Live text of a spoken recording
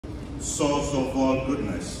source of all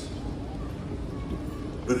goodness.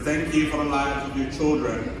 We thank you for the lives of your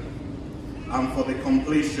children and for the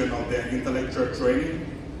completion of their intellectual training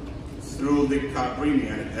through the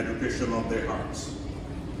Carbonian education of their hearts.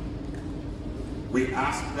 We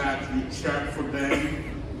ask that you check for them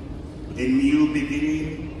a new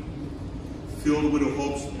beginning filled with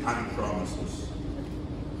hopes and promises.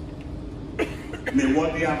 May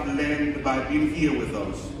what they have learned by being here with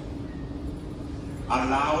us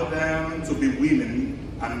allow them to be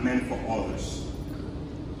women and men for others.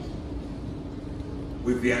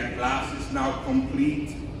 With their classes now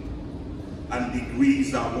complete and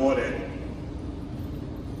degrees awarded,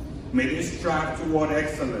 may they strive toward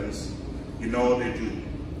excellence in all they do.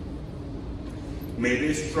 May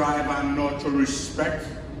they strive and nurture respect,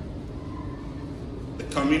 the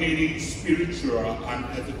community's spiritual and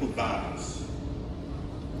ethical values.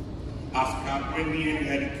 As Carbonian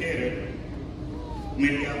educated,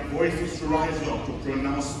 may their voices rise up to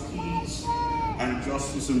pronounce peace and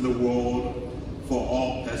justice in the world for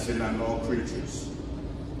all persons and all creatures.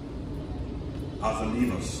 As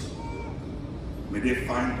believers, may they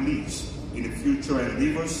find bliss in future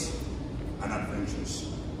endeavors and adventures.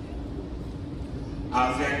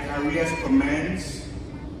 As their careers commence,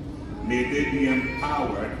 may they be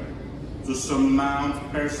empowered to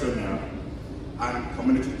surmount personal and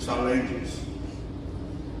community challenges.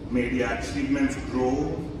 May their achievements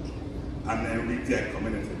grow and enrich their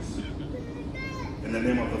communities. In the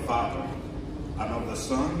name of the Father, and of the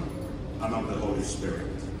Son, and of the Holy Spirit.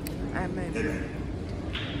 Amen. Amen.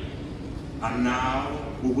 And now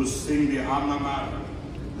we will sing the Alma Mater,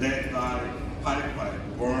 led by Piper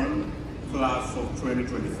Born, class of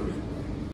 2023.